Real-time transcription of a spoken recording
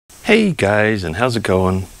Hey guys, and how's it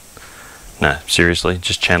going? No, seriously,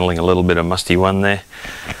 just channeling a little bit of Musty One there.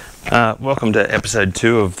 Welcome to episode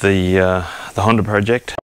 2 of the Honda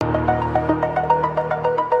project.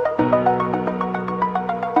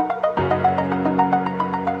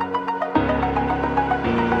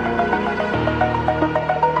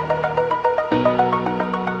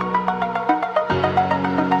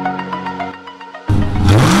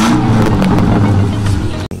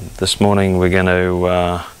 This morning we're going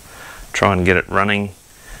to try and get it running,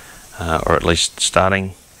 or at least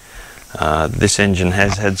starting. This engine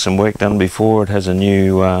has had some work done before. It has a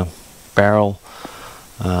new barrel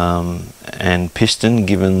and piston.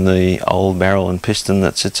 Given the old barrel and piston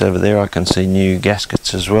that sits over there, I can see new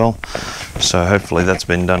gaskets as well, so hopefully that's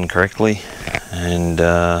been done correctly. And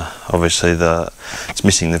obviously it's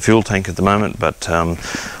missing the fuel tank at the moment, but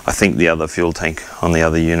I think the other fuel tank on the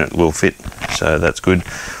other unit will fit, so that's good.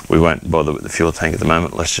 We won't bother with the fuel tank at the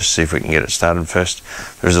moment. Let's just see if we can get it started first.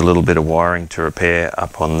 There's a little bit of wiring to repair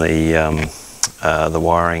up on the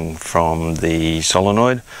wiring from the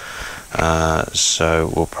solenoid,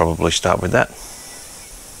 so we'll probably start with that.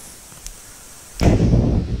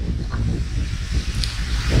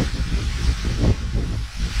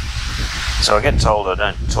 So I get told I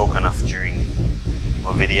don't talk enough during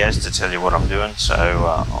my videos to tell you what I'm doing, so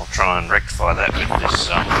I'll try and rectify that with this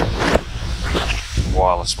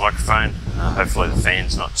wireless microphone. Hopefully the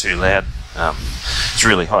fan's not too loud. It's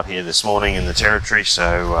really hot here this morning in the territory,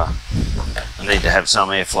 so I need to have some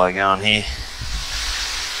airflow going here.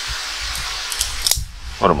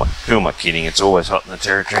 Who am I kidding? It's always hot in the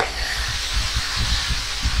territory.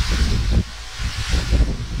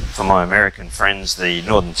 For my American friends, the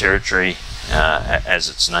Northern Territory, as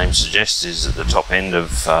its name suggests, is at the top end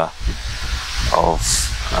of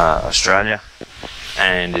Australia,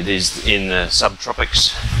 and it is in the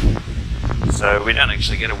subtropics, so we don't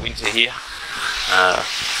actually get a winter here.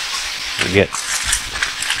 We get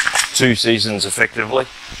 2 seasons effectively,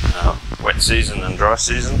 wet season and dry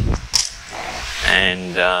season,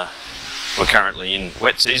 and we're currently in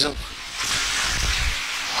wet season.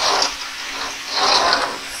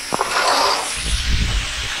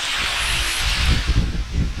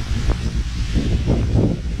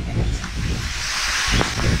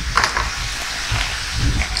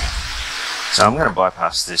 So I'm going to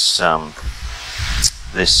bypass this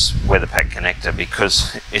this weather pack connector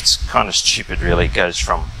because it's kind of stupid really. It goes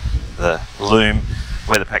from the loom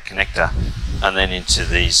weather pack connector and then into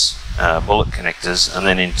these bullet connectors and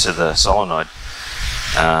then into the solenoid.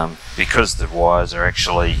 Because the wires are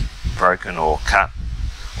actually broken or cut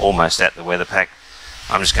almost at the weather pack,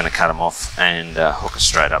 I'm just going to cut them off and hook it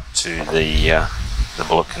straight up to the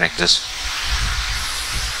bullet connectors.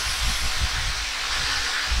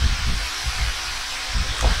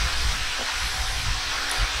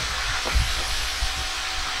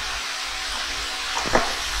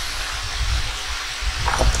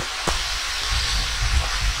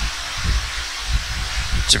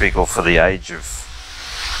 Typical for the age of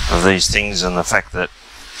these things, and the fact that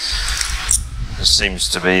it seems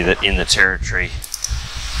to be that in the territory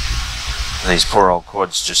these poor old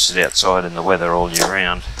quads just sit outside in the weather all year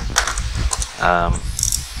round.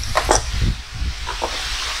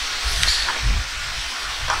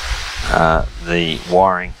 The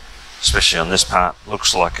wiring, especially on this part,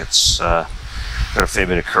 looks like it's got a fair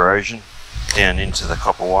bit of corrosion down into the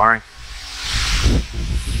copper wiring.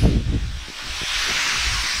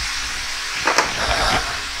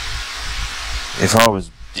 If I was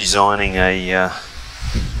designing a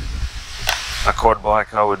quad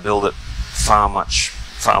bike, I would build it far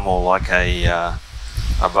more like a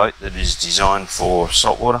boat that is designed for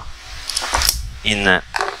saltwater, in that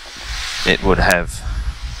it would have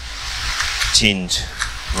tinned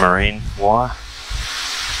marine wire.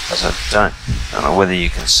 As I don't know whether you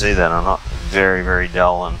can see that or not. Very, very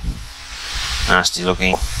dull and nasty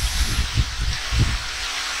looking,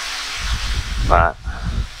 but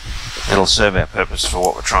it'll serve our purpose for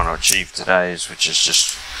what we're trying to achieve today, which is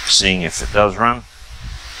just seeing if it does run.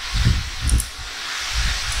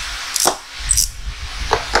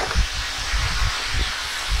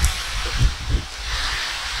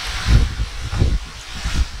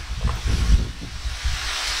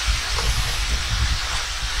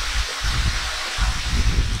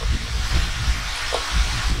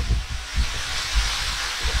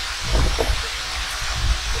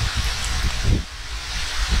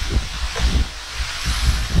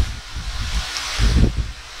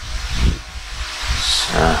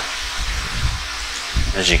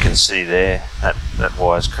 As you can see there, that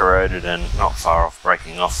wire's corroded and not far off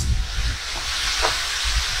breaking off.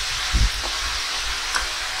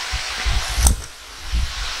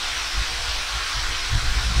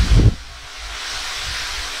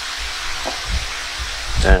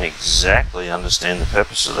 Don't exactly understand the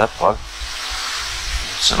purpose of that plug.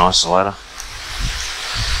 It's an isolator.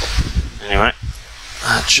 Anyway,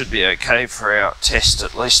 that should be okay for our test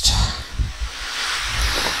at least.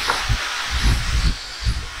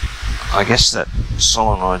 I guess that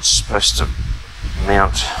solenoid's supposed to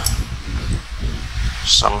mount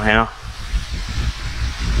somehow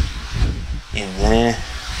in there.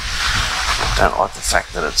 I don't like the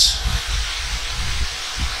fact that it's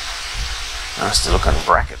a nasty looking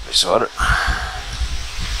bracket beside it.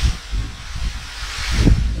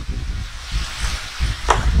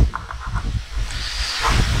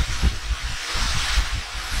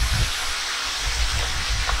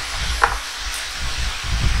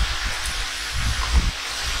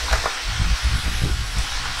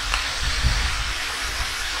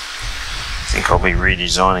 I think I'll be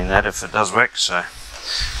redesigning that if it does work. So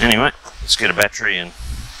anyway, let's get a battery and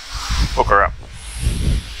hook her up.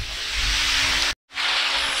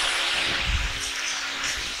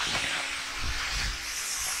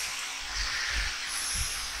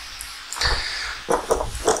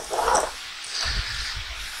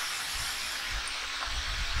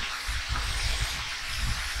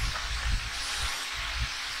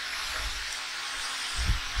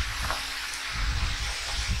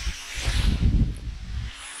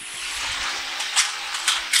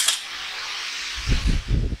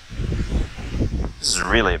 This is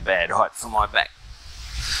really a bad height for my back.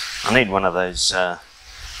 I need one of those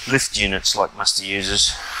lift units like MUSTIE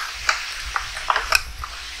uses.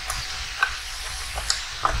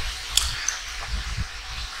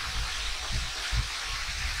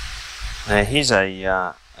 Now here's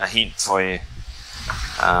a hint for you.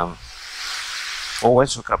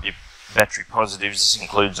 Always hook up your battery positives, this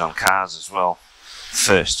includes on cars as well,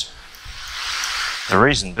 first. The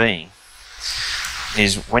reason being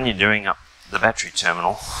is when you're doing up the battery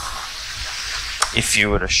terminal, if you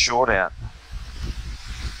were to short out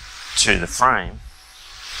to the frame,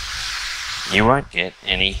 you won't get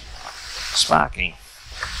any sparking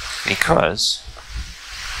because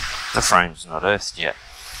the frame's not earthed yet.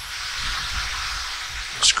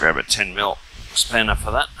 Just grab a 10mm spanner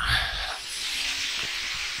for that.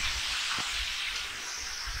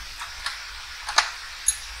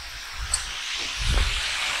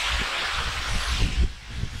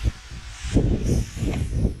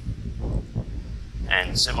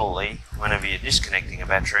 And similarly, whenever you're disconnecting a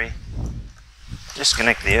battery,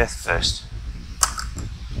 disconnect the earth first.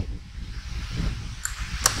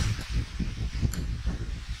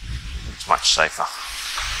 It's much safer.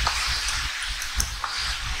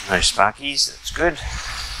 No sparkies, that's good.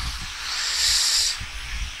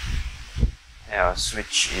 Power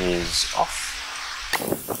switch is off.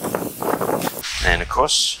 And of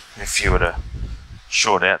course, if you were to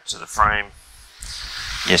short out to the frame,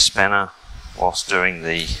 your spanner, whilst doing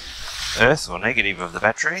the earth or negative of the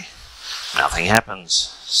battery, nothing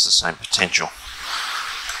happens. It's the same potential.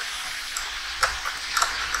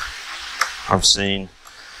 I've seen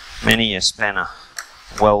many a spanner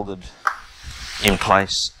welded in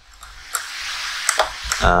place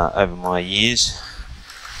over my years.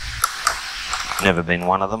 Never been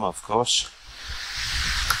one of them, of course.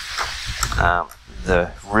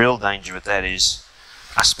 The real danger with that is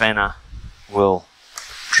a spanner will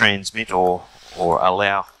transmit or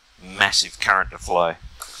allow massive current to flow,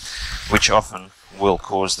 which often will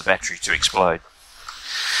cause the battery to explode.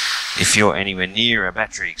 If you're anywhere near a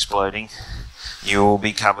battery exploding, you will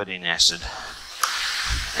be covered in acid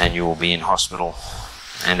and you will be in hospital,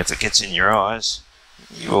 and if it gets in your eyes,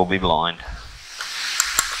 you will be blind.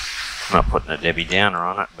 I'm not putting a Debbie Downer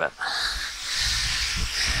on it, but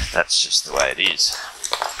that's just the way it is.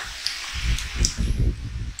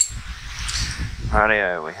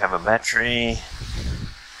 Rightio, we have a battery,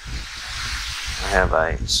 we have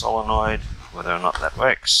a solenoid. Whether or not that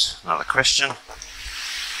works, another question. Let's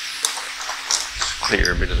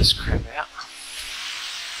clear a bit of this crap out.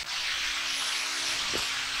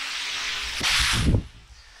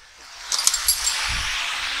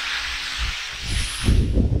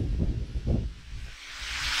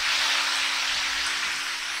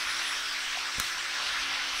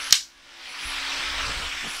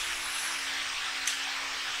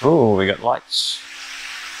 Oh, we got lights.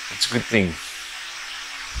 That's a good thing.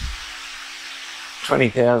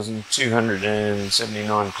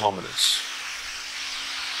 20,279 kilometres.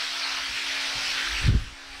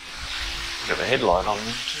 Got a headlight on them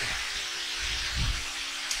too.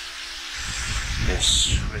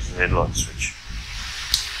 Yes, where's the headlight switch?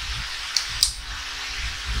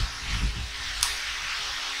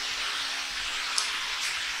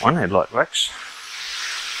 One headlight works.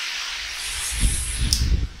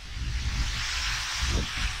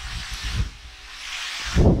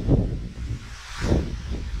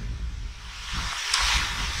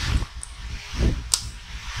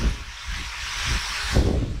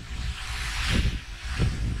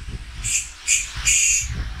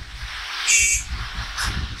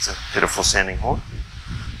 Beautiful sounding horn.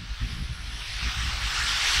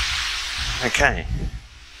 Okay.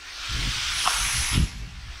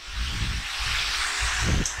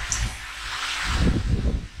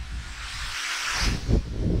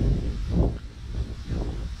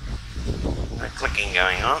 No clicking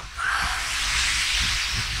going on.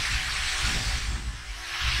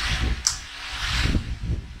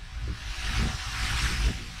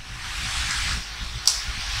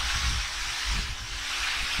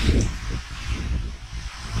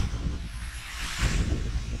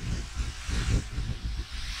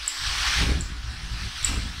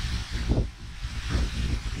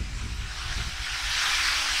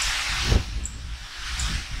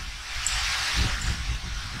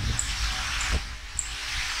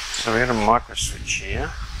 So we got a micro switch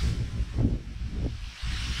here.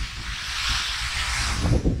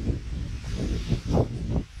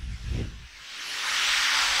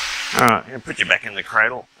 Alright, I'm going to put you back in the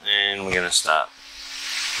cradle and we're going to start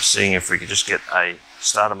seeing if we could just get a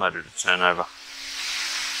starter motor to turn over.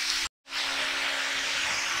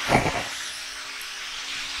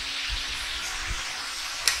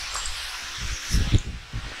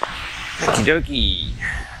 Okie dokie.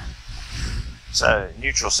 So,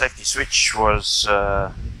 neutral safety switch was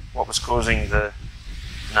what was causing the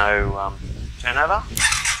no turnover.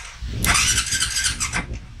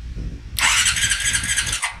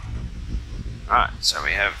 Right, so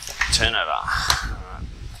we have turnover. Right,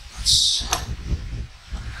 let's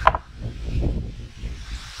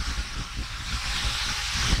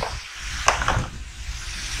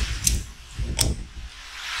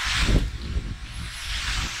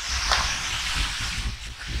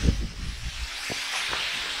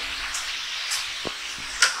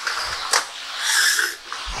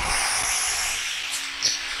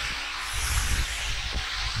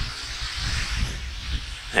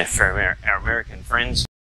for our American friends.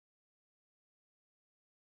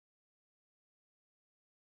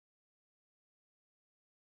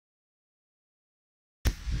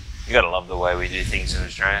 You gotta love the way we do things in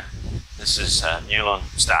Australia. This is Newland,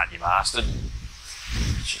 start you bastard.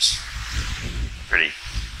 It's just pretty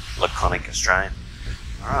laconic Australian.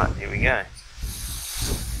 Alright, here we go.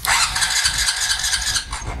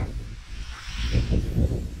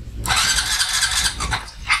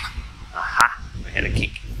 Aha, we had a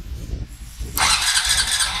kick.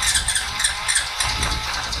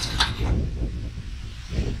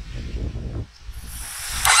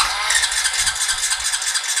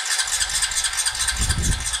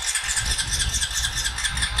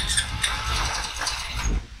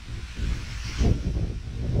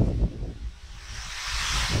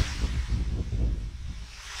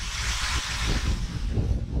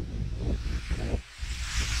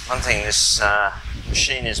 One thing this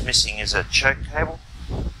machine is missing is a choke cable.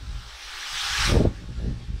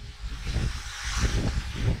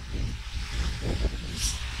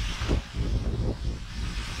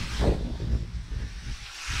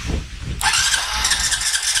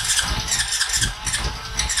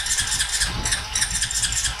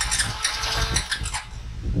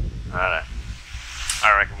 Righto.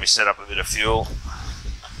 I reckon we set up a bit of fuel,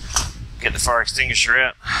 get the fire extinguisher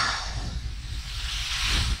out.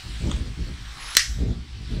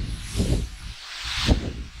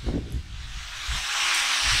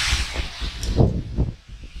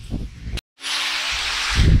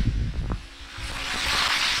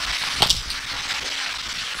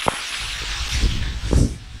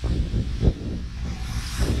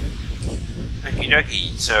 Okie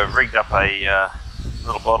dokie, so I've rigged up a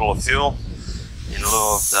little bottle of fuel in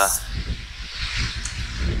lieu of the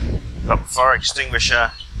fire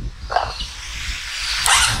extinguisher.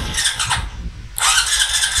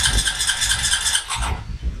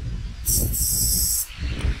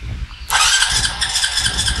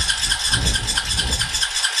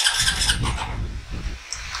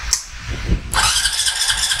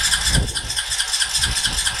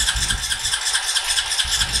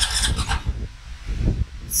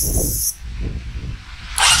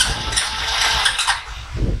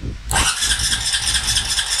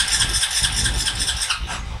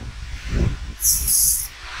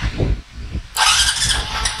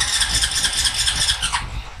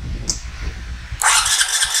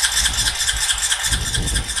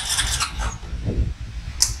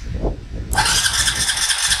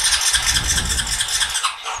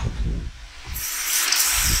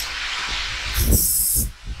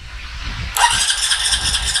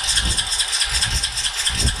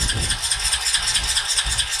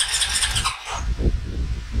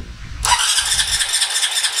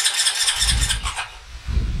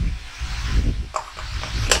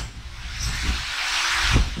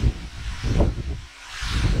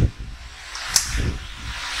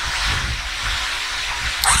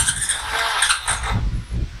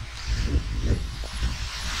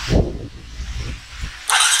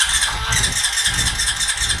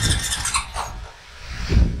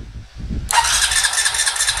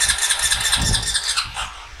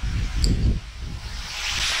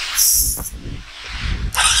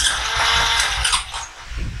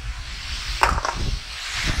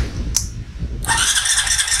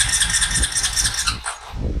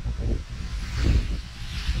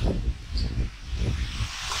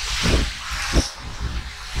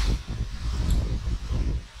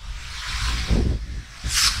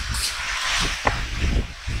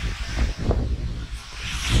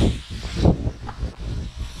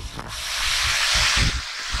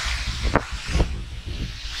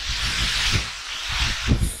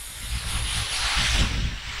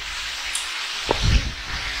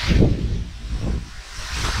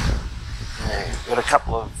 Got a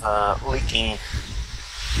couple of leaking.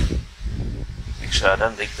 Actually, I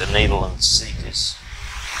don't think the needle and seat is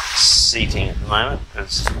seating at the moment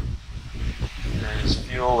because there's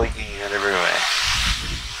fuel leaking out everywhere.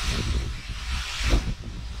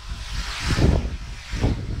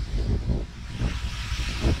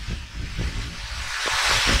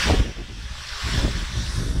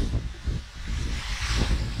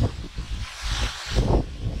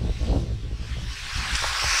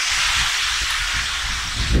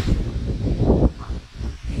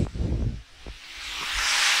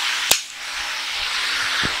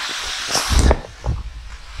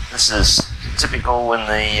 This is typical when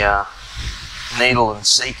the needle and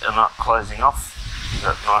seat are not closing off.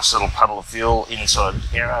 Got a nice little puddle of fuel inside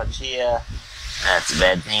the garage here. That's a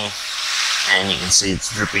bad thing. And you can see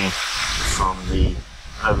it's dripping from the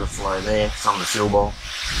overflow there from the fuel bowl.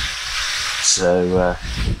 So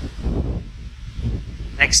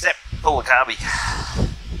next step, pull the carby.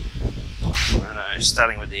 Righto,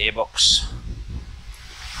 starting with the airbox.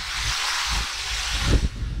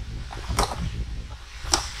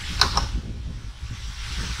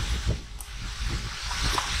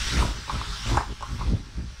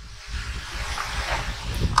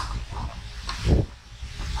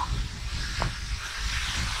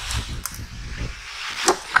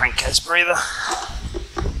 Crankcase breather.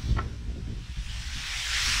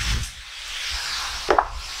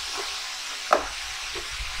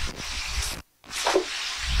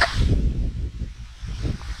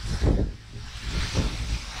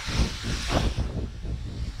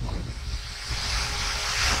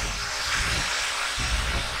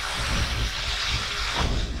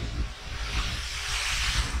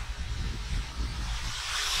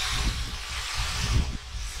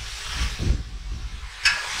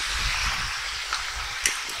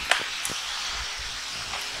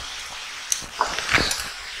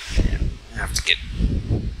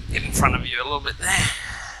 Get in front of you a little bit there.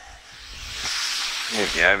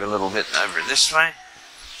 Move you over a little bit over this way.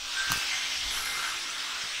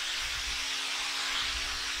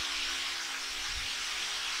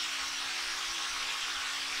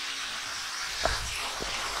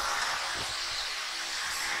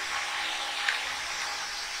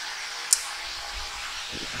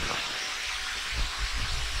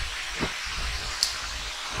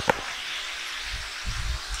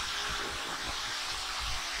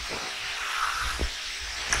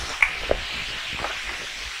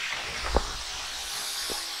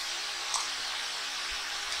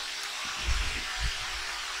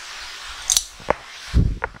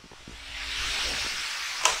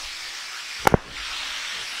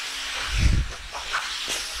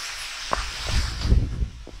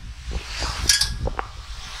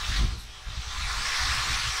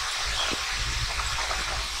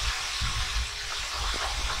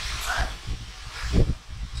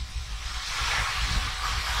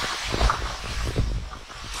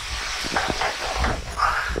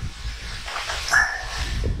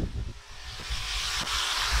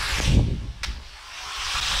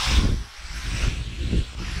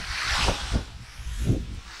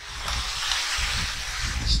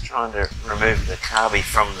 Trying to remove the carby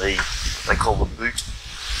from the, what they call the boot,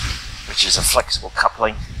 which is a flexible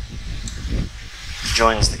coupling.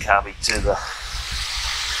 Joins the carby to the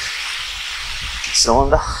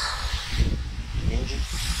cylinder, engine.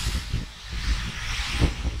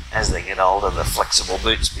 As they get older, the flexible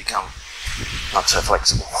boots become not so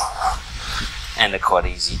flexible and are quite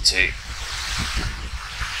easy to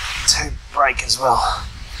break as well.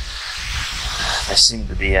 They seem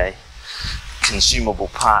to be a consumable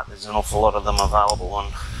part. There's an awful lot of them available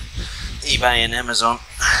on eBay and Amazon.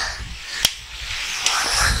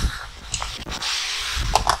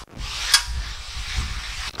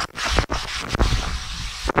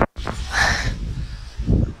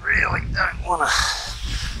 Really don't want to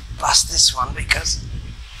bust this one because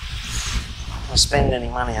I'm not going to spend any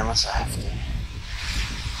money unless I have to.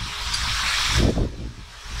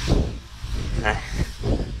 Okay.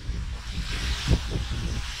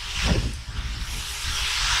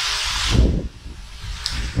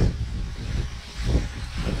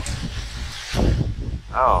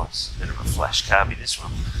 Oh, it's a bit of a flash carby, this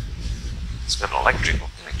one. It's got an electrical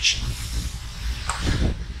connection.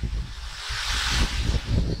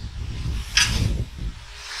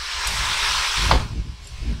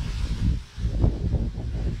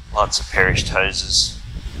 Lots of perished hoses.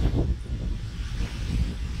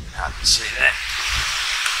 Hard to see that.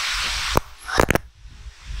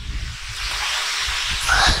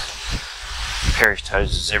 Perished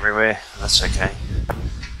hoses everywhere. That's okay.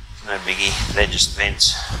 No biggie, they're just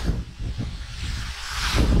vents.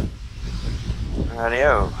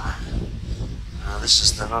 Rightio. This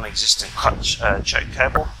is the non-existent clutch choke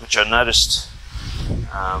cable, which I noticed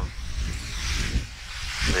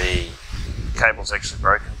the cable's actually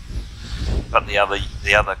broken, but the other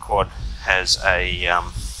quad has a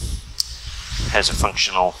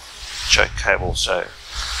functional choke cable, so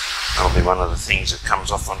that'll be one of the things that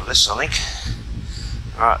comes off onto this, I think.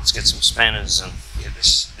 Alright, let's get some spanners and get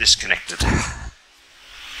this disconnected.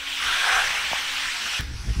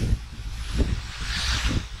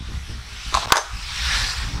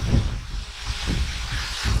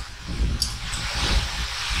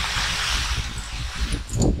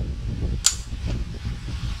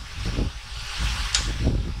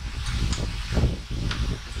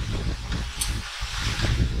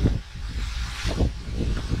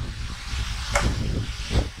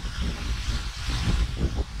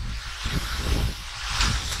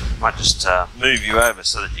 Might just move you over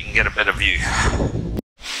so that you can get a better view.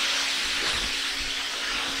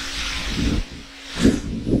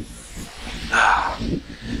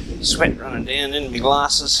 Sweat running down into my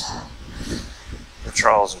glasses. The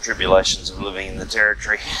trials and tribulations of living in the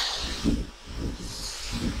territory.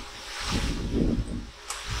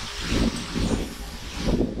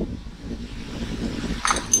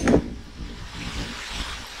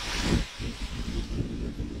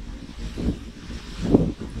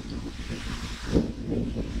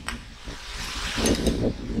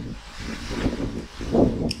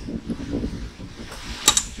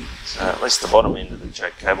 So at least the bottom end of the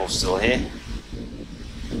choke cable's still here.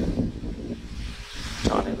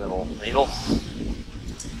 Tiny little needle.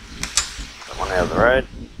 That one out of the road.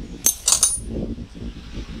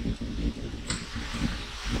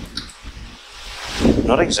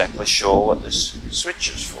 Not exactly sure what this switch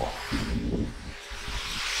is for.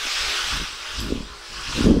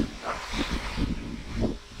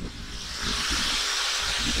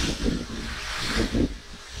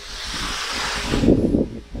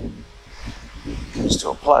 To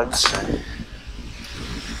a plug, so I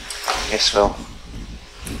guess we'll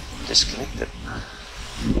disconnect it.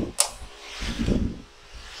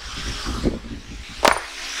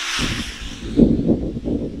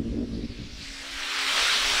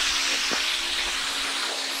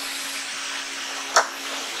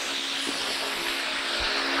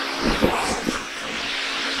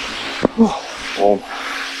 Warm.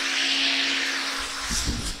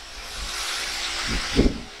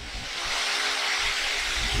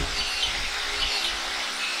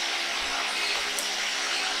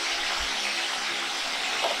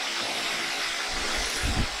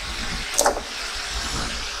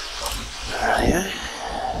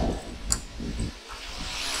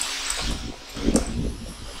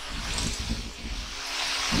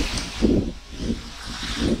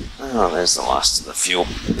 Oh, there's the last of the fuel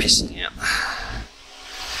pissing out.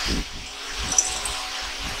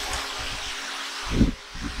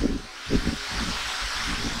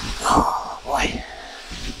 Oh boy,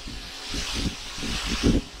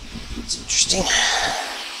 it's interesting.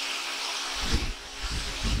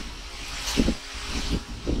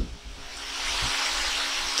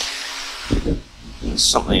 It's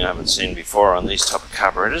something I haven't seen before on these type of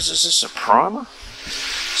carburetors. Is this a primer?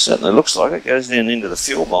 Certainly looks like it. Goes down into the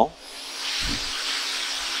fuel bowl.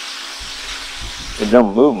 It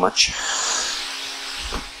don't move much.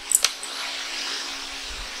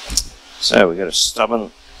 So we've got a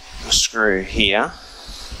stubborn screw here.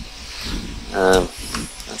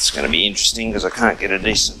 That's going to be interesting because I can't get a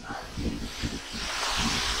decent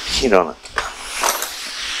hit on it.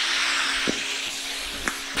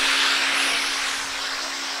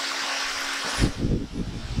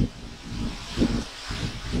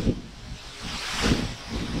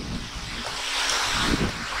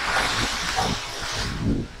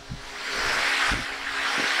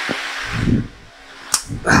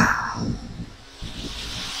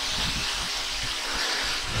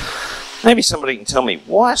 Maybe somebody can tell me,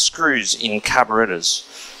 why are screws in carburetors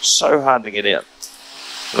so hard to get out?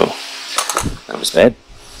 Oh, that was bad.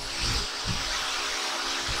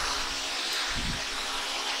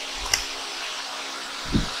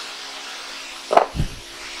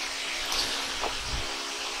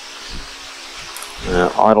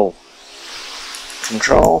 Idle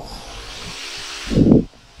control.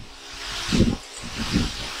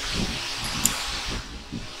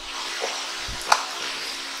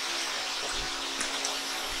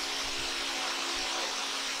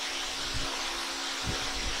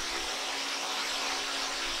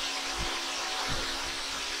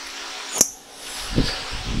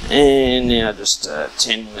 And now just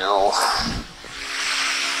 10 mil.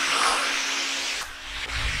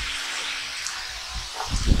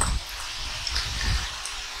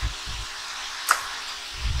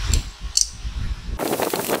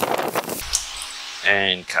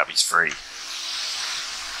 and cubbies free.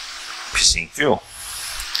 Pissing fuel.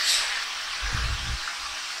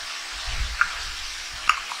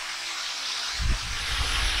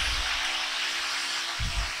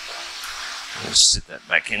 Just sit that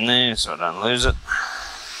back in there so I don't lose it.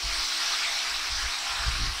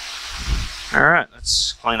 Alright,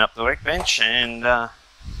 let's clean up the workbench and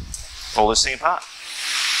pull this thing apart.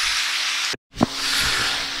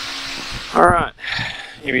 Alright,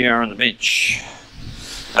 here we are on the bench.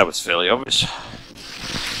 That was fairly obvious. A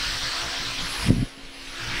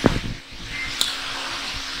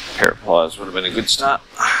pair of pliers would have been a good start.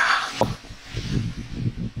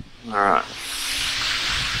 Alright.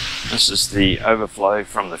 This is the overflow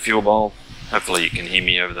from the fuel bowl. Hopefully you can hear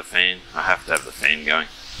me over the fan. I have to have the fan going.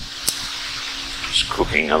 It's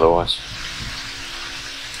cooking otherwise.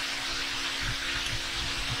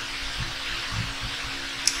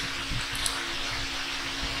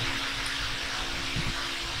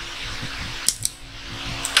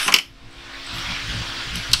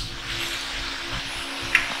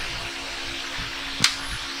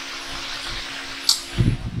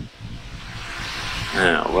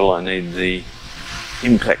 Now, will I need the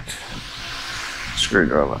impact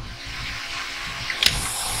screwdriver?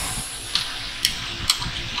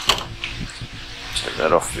 Take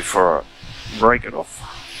that off before I break it off.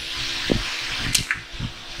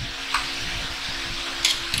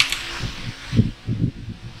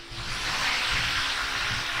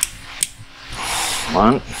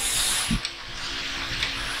 One.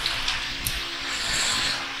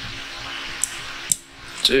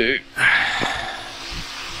 Two.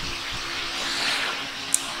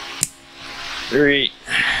 3,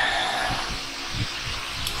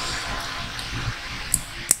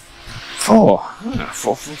 4,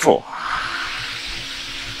 4 from 4.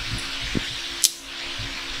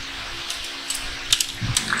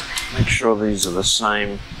 Make sure these are the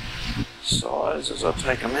same size as I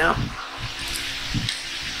take them out.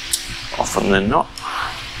 Often they're not.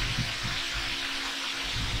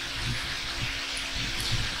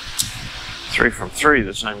 Three from 3,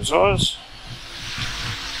 the same size.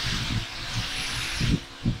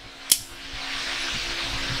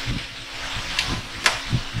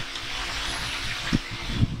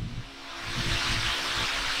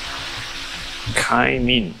 Came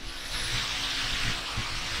in.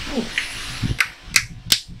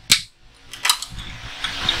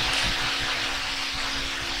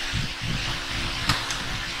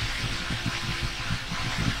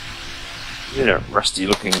 Bit of rusty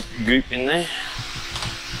looking goop in there.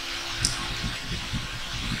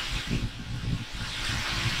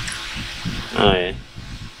 Oh yeah.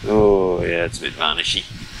 Oh yeah, it's a bit varnishy.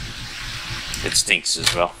 It stinks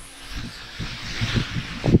as well.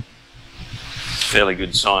 Fairly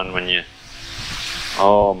good sign when you...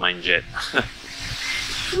 Oh, main jet.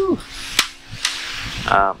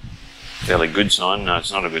 Fairly good sign. No,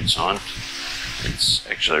 it's not a good sign. It's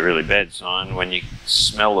actually a really bad sign when you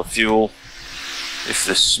smell the fuel. If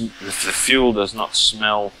the fuel does not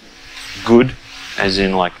smell good, as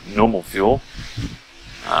in like normal fuel,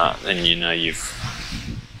 then you know you've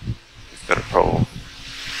got a problem.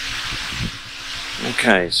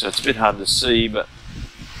 Okay, so it's a bit hard to see, but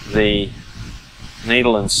the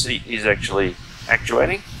needle and seat is actually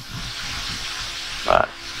actuating, but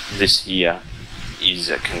this here is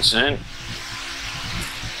a concern.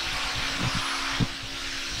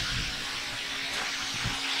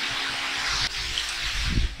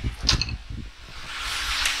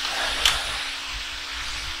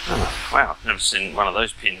 Oh, wow, I've never seen one of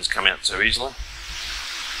those pins come out so easily.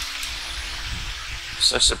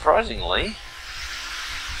 So surprisingly,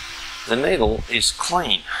 the needle is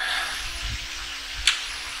clean.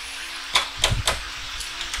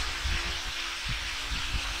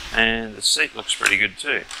 And the seat looks pretty good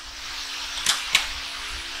too.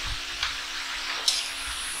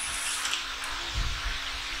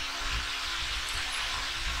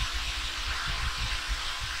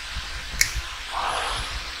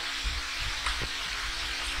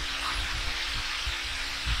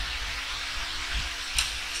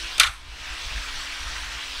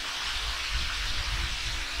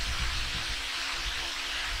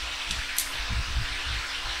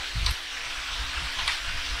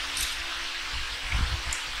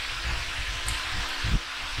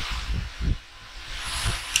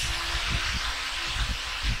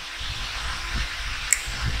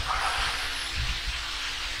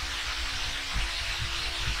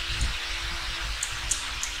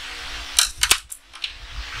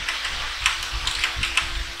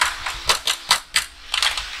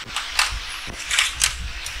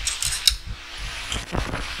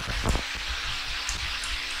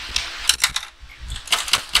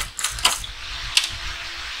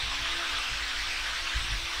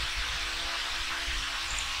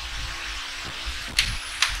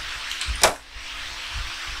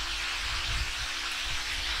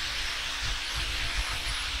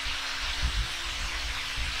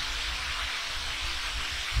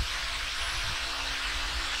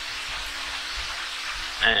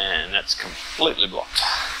 and that's completely blocked.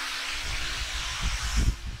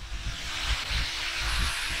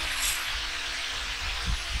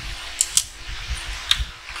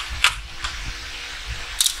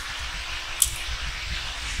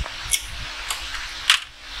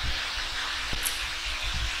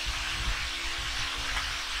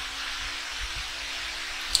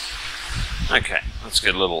 Okay, let's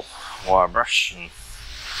get a little wire brush and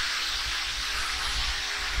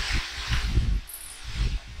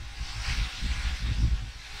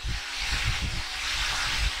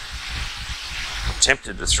I'm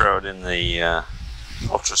tempted to throw it in the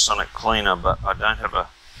ultrasonic cleaner, but I don't have a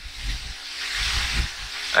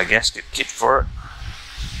gasket kit for it.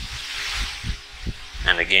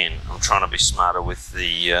 And again, I'm trying to be smarter with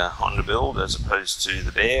the Honda build as opposed to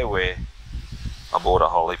the Bear, where I bought a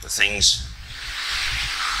whole heap of things.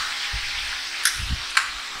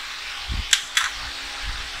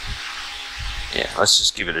 Yeah, let's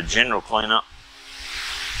just give it a general clean up.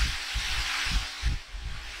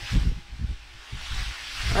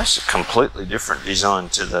 That's a completely different design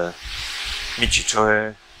to the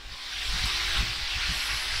Mitsutoyo,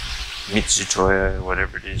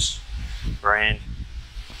 whatever it is, brand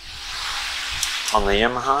on the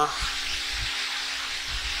Yamaha.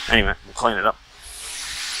 Anyway, we'll clean it up.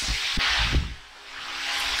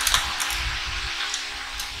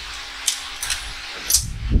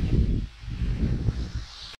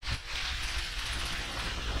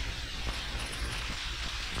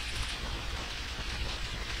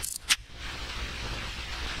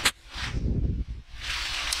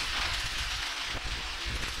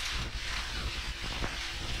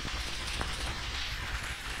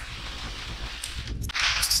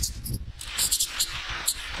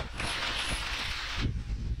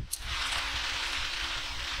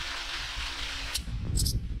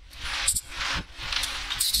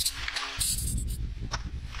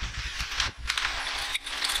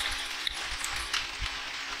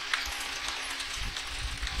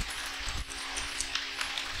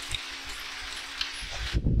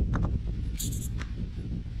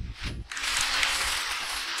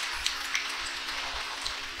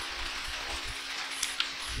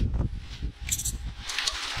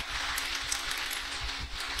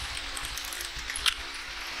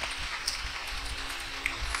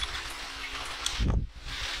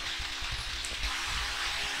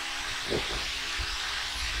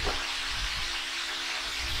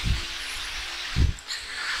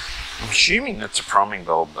 I'm assuming that's a priming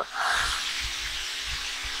bulb, but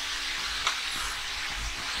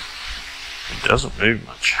it doesn't move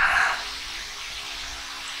much.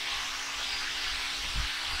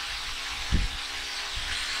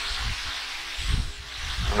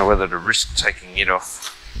 I don't know whether to risk taking it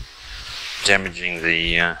off, damaging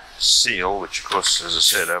the seal, which of course, as I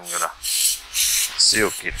said, I haven't got a seal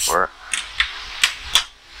kit for it.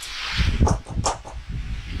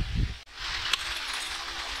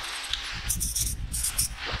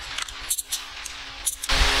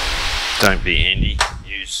 Don't be handy,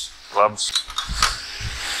 use gloves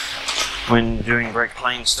when doing brake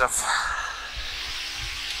plane stuff.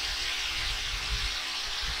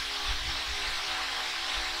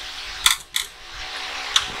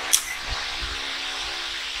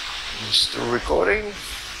 I'm still recording.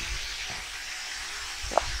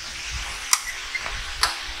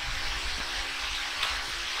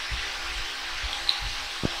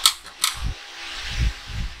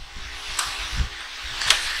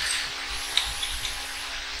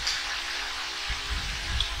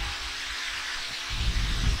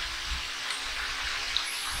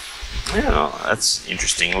 Yeah, that's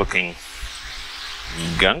interesting looking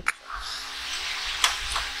gunk.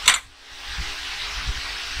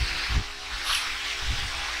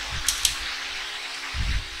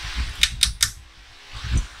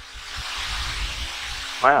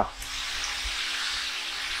 Wow.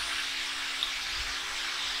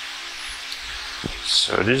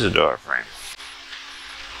 So it is a diaphragm.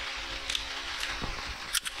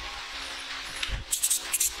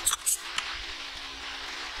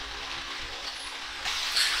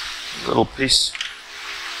 Little piece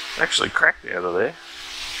actually cracked out of there.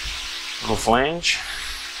 Little flange.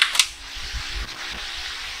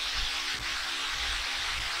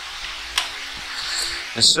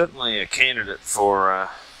 It's certainly a candidate for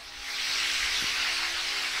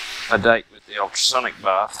a date with the ultrasonic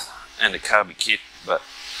bath and a carby kit, but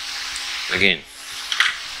again,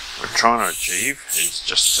 what we're trying to achieve is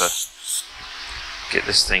just to get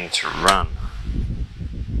this thing to run.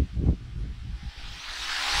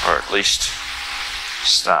 Or at least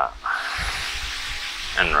start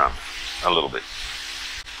and run a little bit.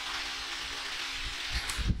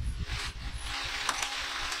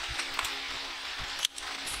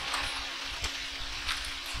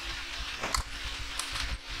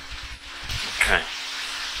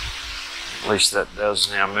 least that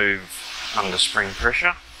does now move under spring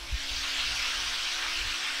pressure.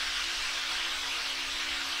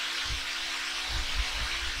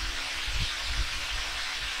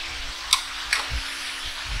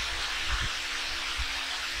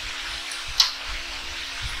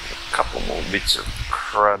 A couple more bits of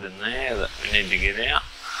crud in there that we need to get out.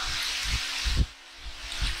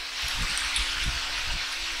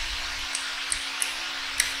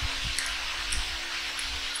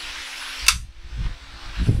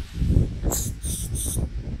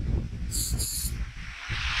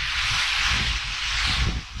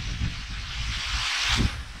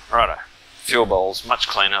 Righto, fuel bowl's much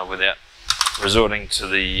cleaner without resorting to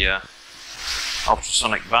the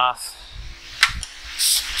ultrasonic bath.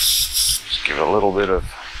 Just give it a little bit of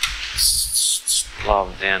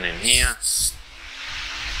love down in here.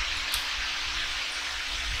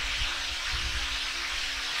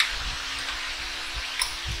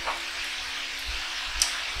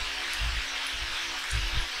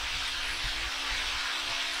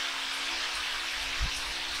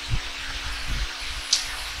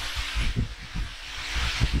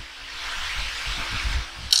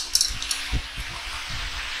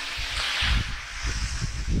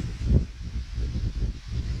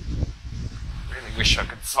 Wish I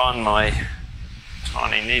could find my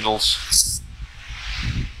tiny needles.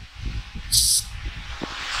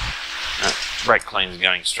 Brake clean's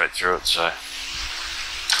going straight through it, so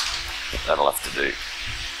that'll have to do.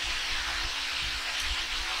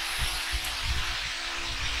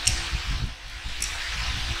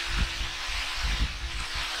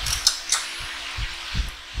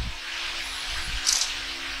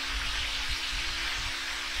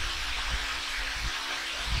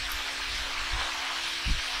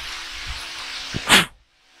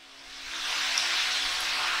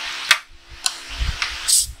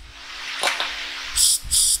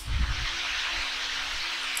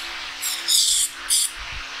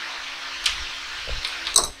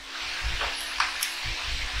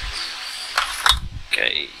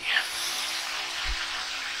 Okay.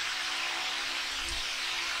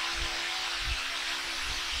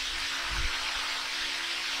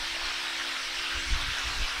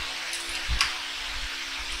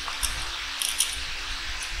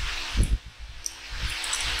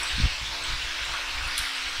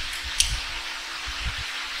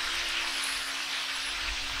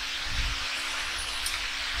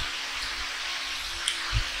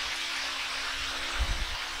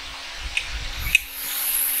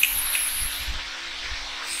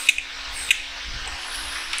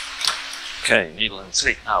 Okay, needle and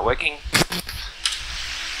seat are working.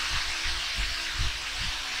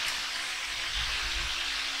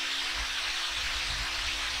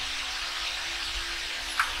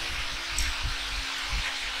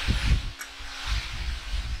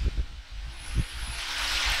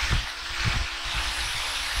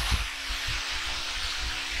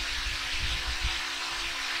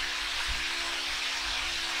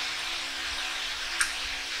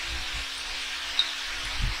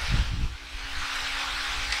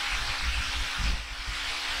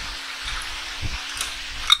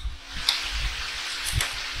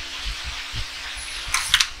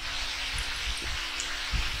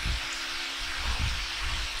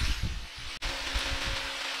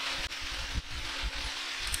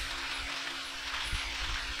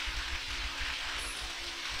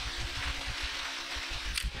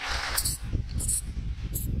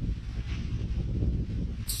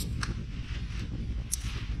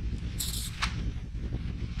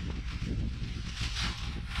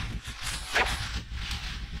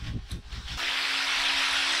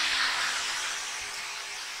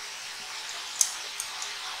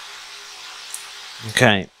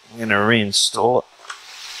 Okay, I'm going to reinstall it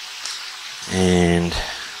and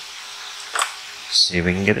see if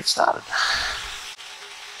we can get it started.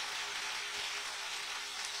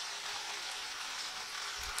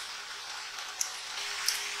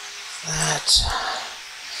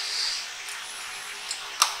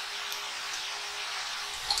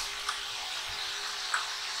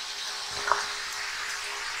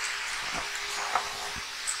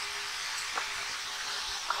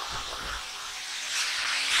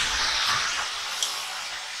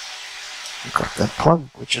 Got that plug,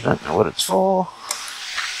 which I don't know what it's for.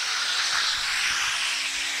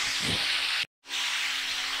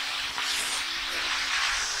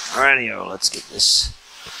 Rightio, let's get this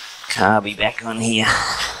carby back on here.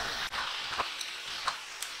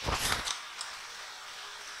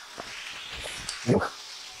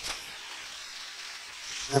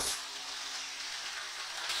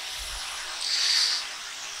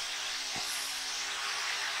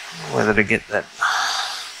 Whether to get that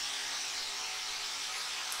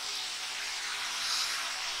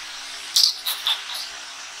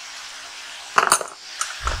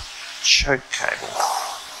choke cable.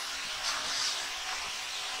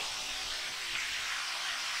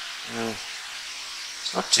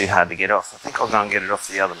 It's not too hard to get off. I think I'll go and get it off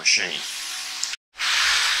the other machine.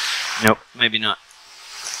 Nope, maybe not.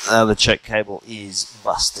 The other choke cable is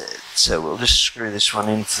busted, so we'll just screw this one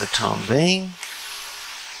in for the time being.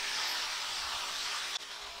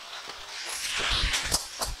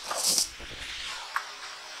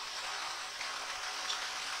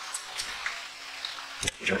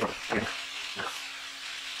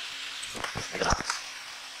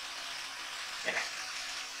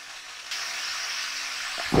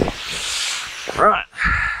 Right,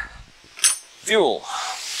 fuel.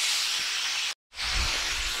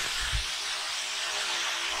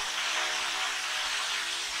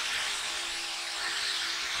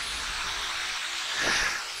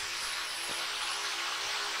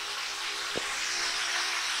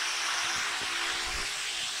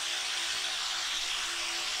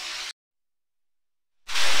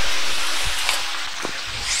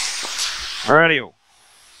 Alrighty,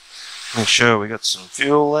 make sure we got some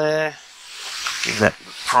fuel there. Give that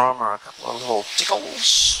primer a couple of little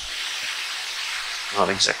tickles. Not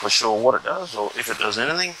exactly sure what it does or if it does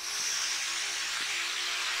anything.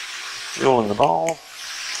 Fuel in the bowl.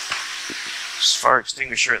 Fire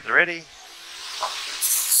extinguisher at the ready.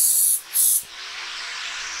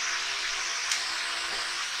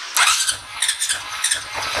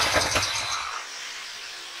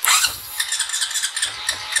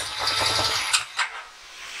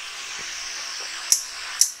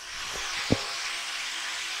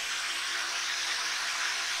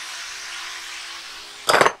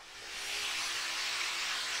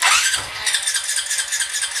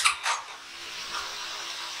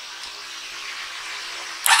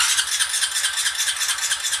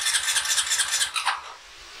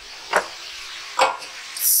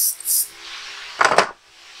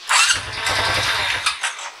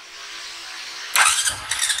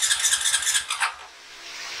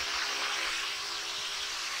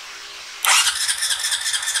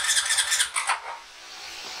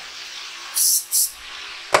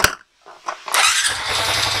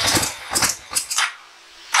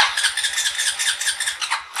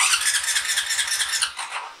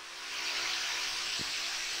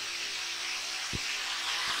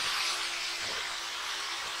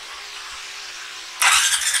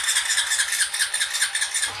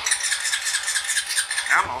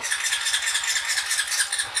 Come on.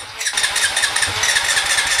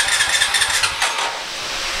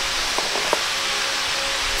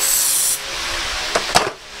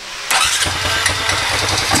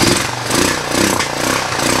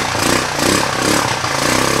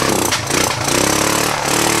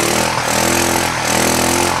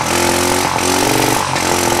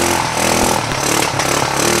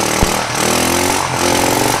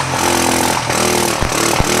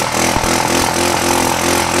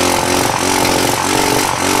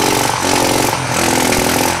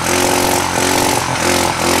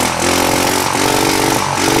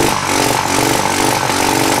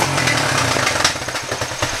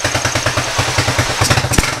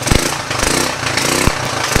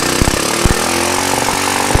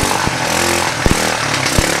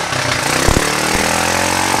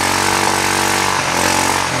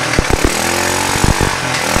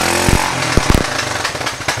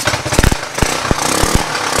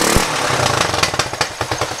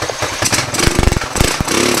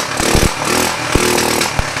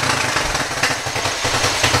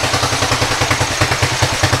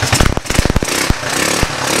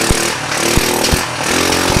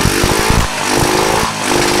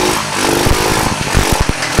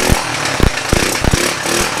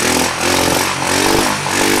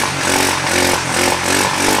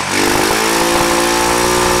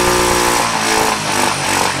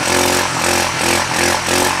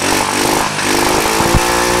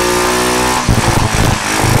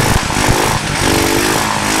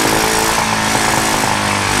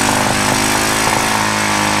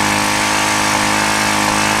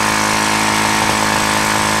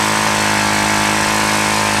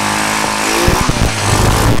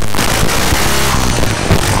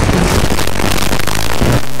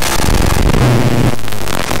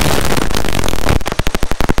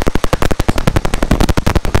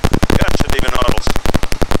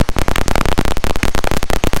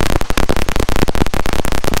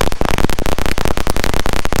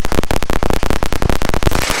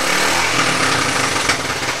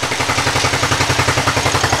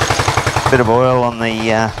 Bit of oil on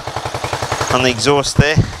the exhaust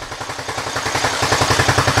there.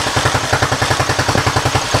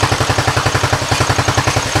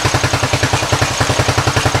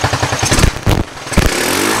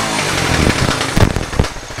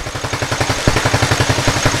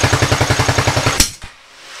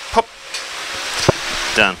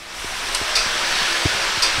 Done.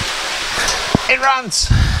 It runs.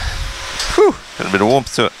 Whew, got a bit of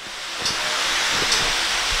warmth to it.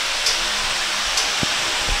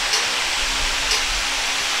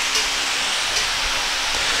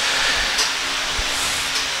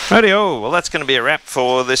 Rightio, well that's going to be a wrap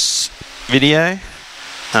for this video.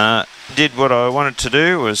 Did what I wanted to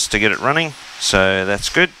do, was to get it running, so that's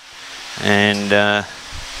good. And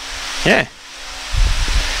yeah,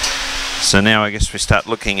 so now I guess we start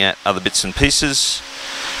looking at other bits and pieces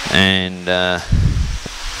and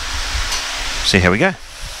see how we go.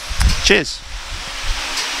 Cheers.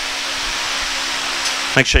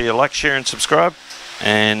 Make sure you like, share and subscribe,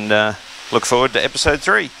 and look forward to episode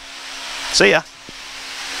 3. See ya.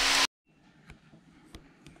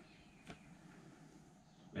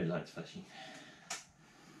 Red light's flashing.